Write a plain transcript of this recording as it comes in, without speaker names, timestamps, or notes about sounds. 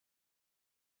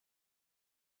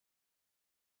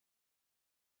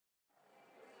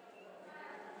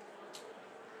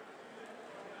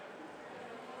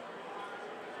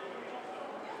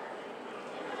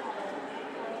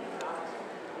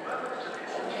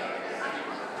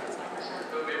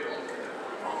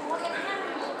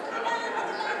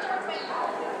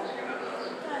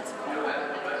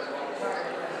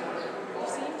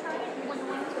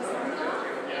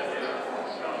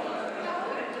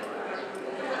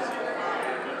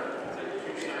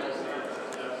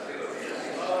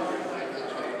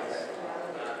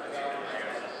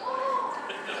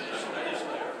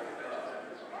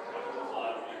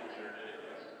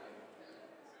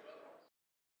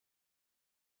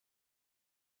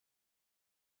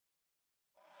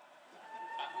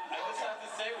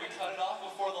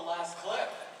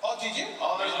did you?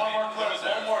 Oh, there's one more clip. There's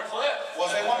one more clip.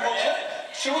 Was there one more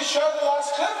clip? Should we show the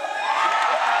last clip?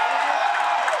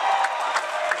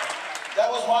 That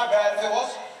was my bad if it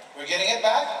was. We're getting it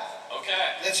back.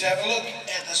 Okay. Let's have a look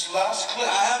at this last clip.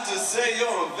 I have to say, you're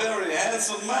a very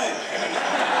handsome man.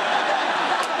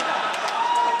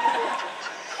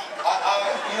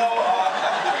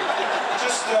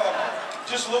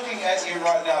 Just looking at you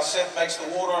right now, Seth, makes the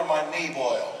water on my knee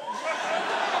boil.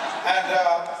 And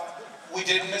we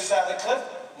didn't miss out the clip.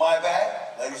 My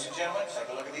bad. Ladies and gentlemen, take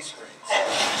a look at these screens. You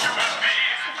must be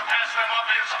to pass them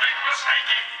up is big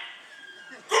mistaking.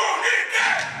 Who did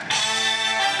that?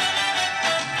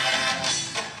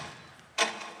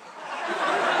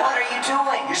 What are you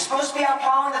doing? You're supposed to be out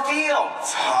plowing the field.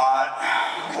 It's hot.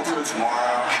 We'll do it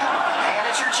tomorrow. Man,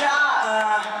 it's your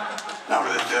job. Not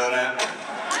really feeling it.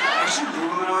 Actually,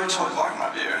 really enjoy like my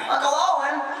beer. Uncle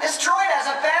Owen, this droid has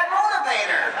a bad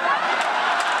motivator.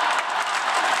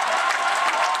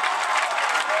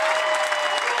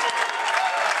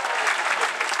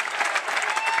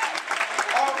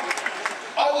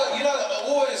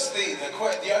 Always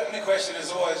the opening question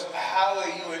is always, how are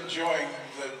you enjoying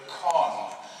the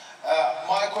con?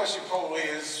 My question probably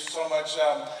is so much,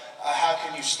 how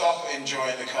can you stop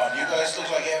enjoying the con? You guys look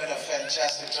like you're having a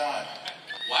fantastic time.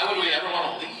 Why would we ever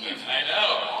want to leave? I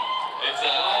know. It's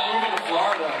I'm moving to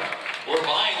Florida. We're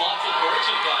buying lots of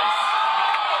merchandise.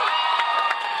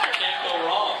 You can't go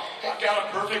wrong. I've got a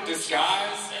perfect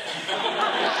disguise.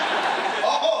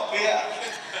 Oh, yeah.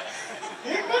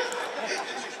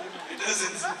 It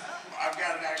doesn't. I've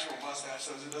got an actual mustache,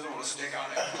 so it doesn't want to stick on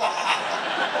it.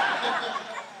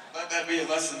 Let that be a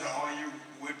lesson to all you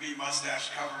would-be mustache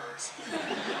coverers.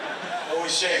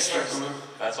 Always shake.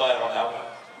 That's why I don't have one.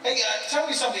 Hey, tell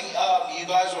me something. You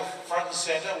guys were front and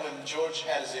center when George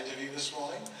had his interview this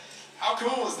morning. How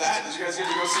cool was that? Did you guys get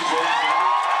to go see George?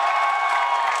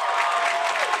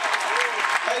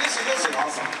 Hey, listen.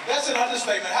 Awesome. That's an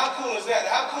understatement. How cool is that?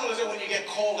 How cool is it when you get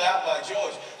called out by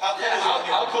George? How cool is it?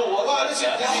 How cool was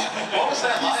that? What was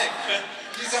that like?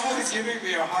 He's always giving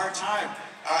me a hard time.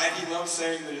 And he loves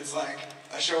saying that it's like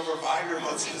a show for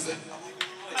 5-year-olds because I'm like,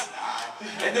 no, it's not.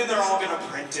 And then they're all going to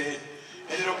print it.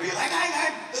 And it'll be like,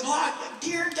 the blog,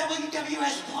 dear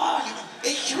WWS blog,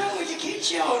 it's true, it's a kid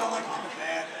show. And I'm like, oh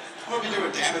man, I'm going to be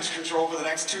doing damage control for the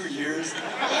next 2 years.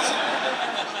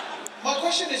 My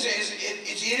question is it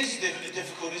is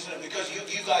difficult, isn't it? Because you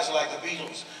guys are like the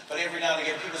Beatles, but every now and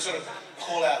again people sort of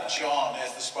call out John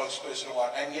as the spokesperson or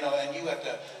what, and you have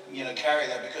to carry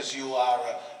that because you are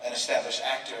an established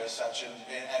actor as such and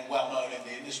well known in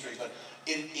the industry. But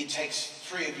it takes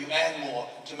 3 of you and more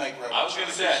to make revenue. I was going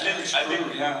to say, I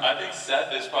think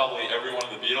Seth is probably every one of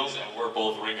the Beatles, and we're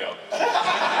both Ringo.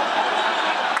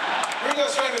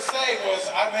 Ringo's famous saying was,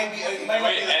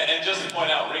 and just to point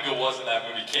out, Ringo was in that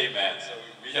movie Caveman, so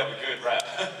we have a good rap.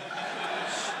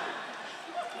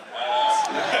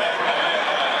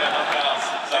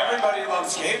 Everybody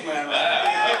loves Caveman,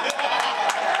 right?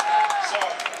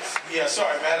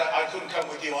 Sorry, man, I couldn't come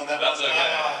with you on that. That's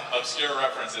okay. Obscure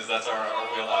references, that's our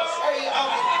wheelhouse. Hey,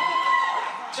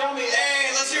 tell me. Hey,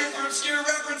 let's hear it for obscure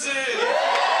references.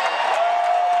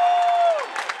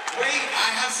 Wait,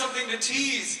 I have something to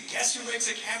tease. Guess who makes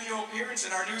a cameo appearance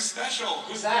in our new special?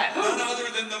 Who's that? None other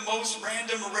than the most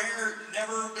random, rare,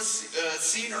 never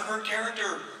seen or heard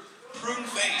character, Prune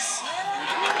Face.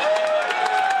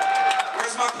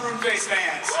 Where's my Prune Face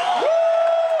fans?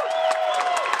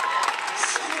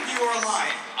 Some of you are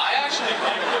lying. I actually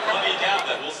might put money down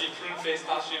that we'll see Prune Face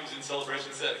costumes in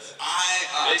Celebration 6.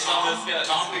 Based on this sketch.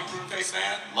 Tom, big Prune Face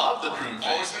fan? Love the Prune Face.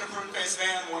 Always been a Prune Face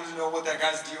fan. Wanted to know what that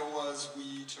guy's deal was.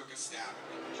 We took a stab at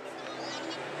it.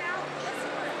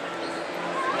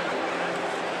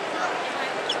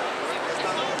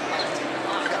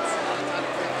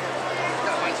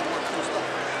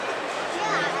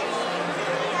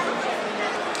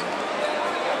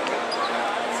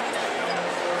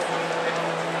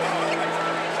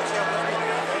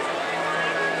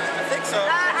 So,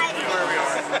 where we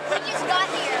are. We just got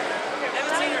here. I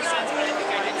haven't seen her since, but I think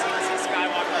I did see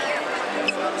Skywalker.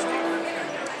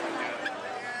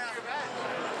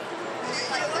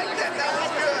 Look at that.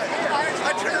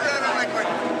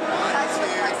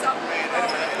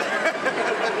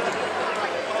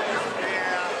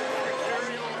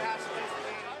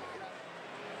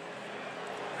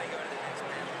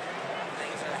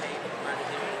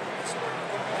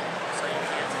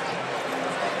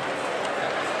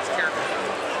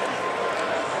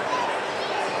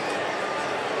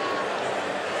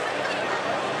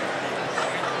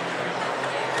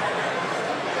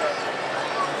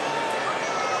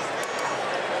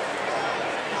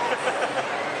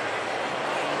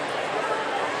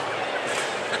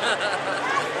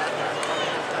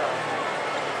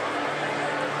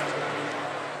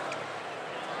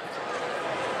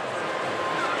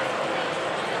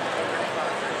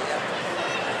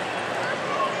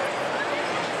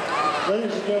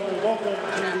 Ladies and gentlemen, welcome to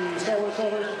the Star Wars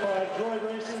Celebration 5 droid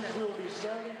races. We will be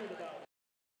starting in about...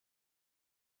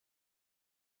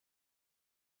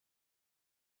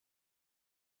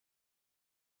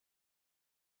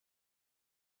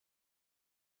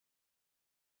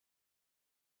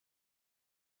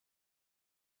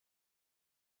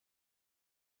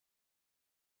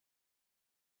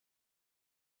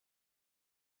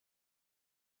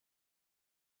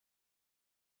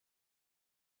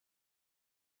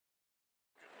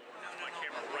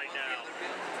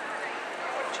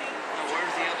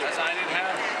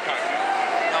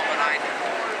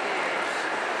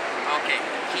 Okay,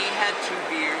 he had 2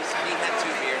 beers.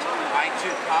 I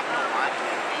took pop no wine.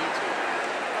 He took.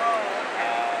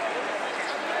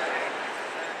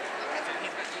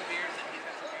 He's got 2 beers and he's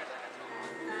got 2 beers.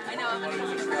 I know.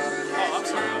 Oh, I'm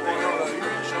sorry.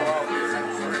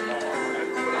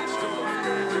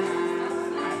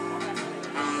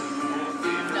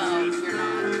 No, you're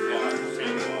not.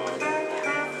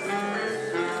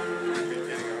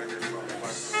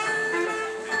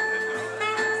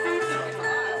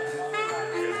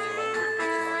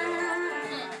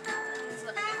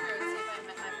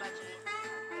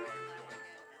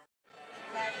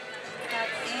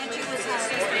 Angie was his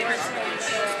favorite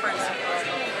principal.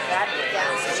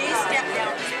 She stepped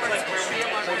down as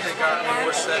principal. They got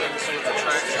more settings with the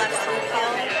tracks control.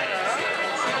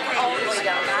 All the way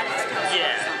down.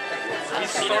 Yeah. We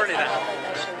started out.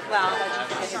 Well,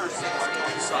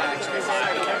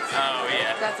 Oh,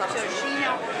 yeah. so she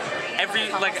now.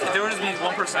 There would be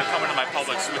one person coming to my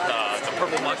Publix with the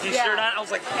purple monkey shirt on. I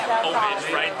was like, oh,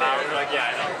 bitch, right there. They're like,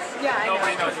 yeah, I know. Yeah, I know.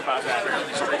 Nobody knows about that.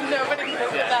 Nobody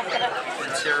knows about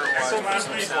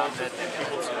that.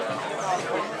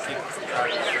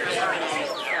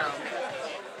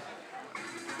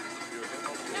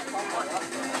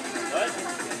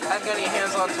 I haven't got any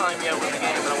hands-on time yet with the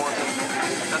game, but I want to.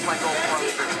 That's my goal for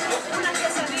the trip.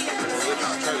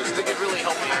 I think it really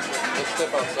helped me actually. Let's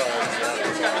step outside.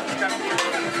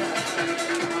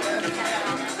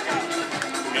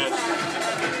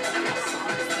 Good.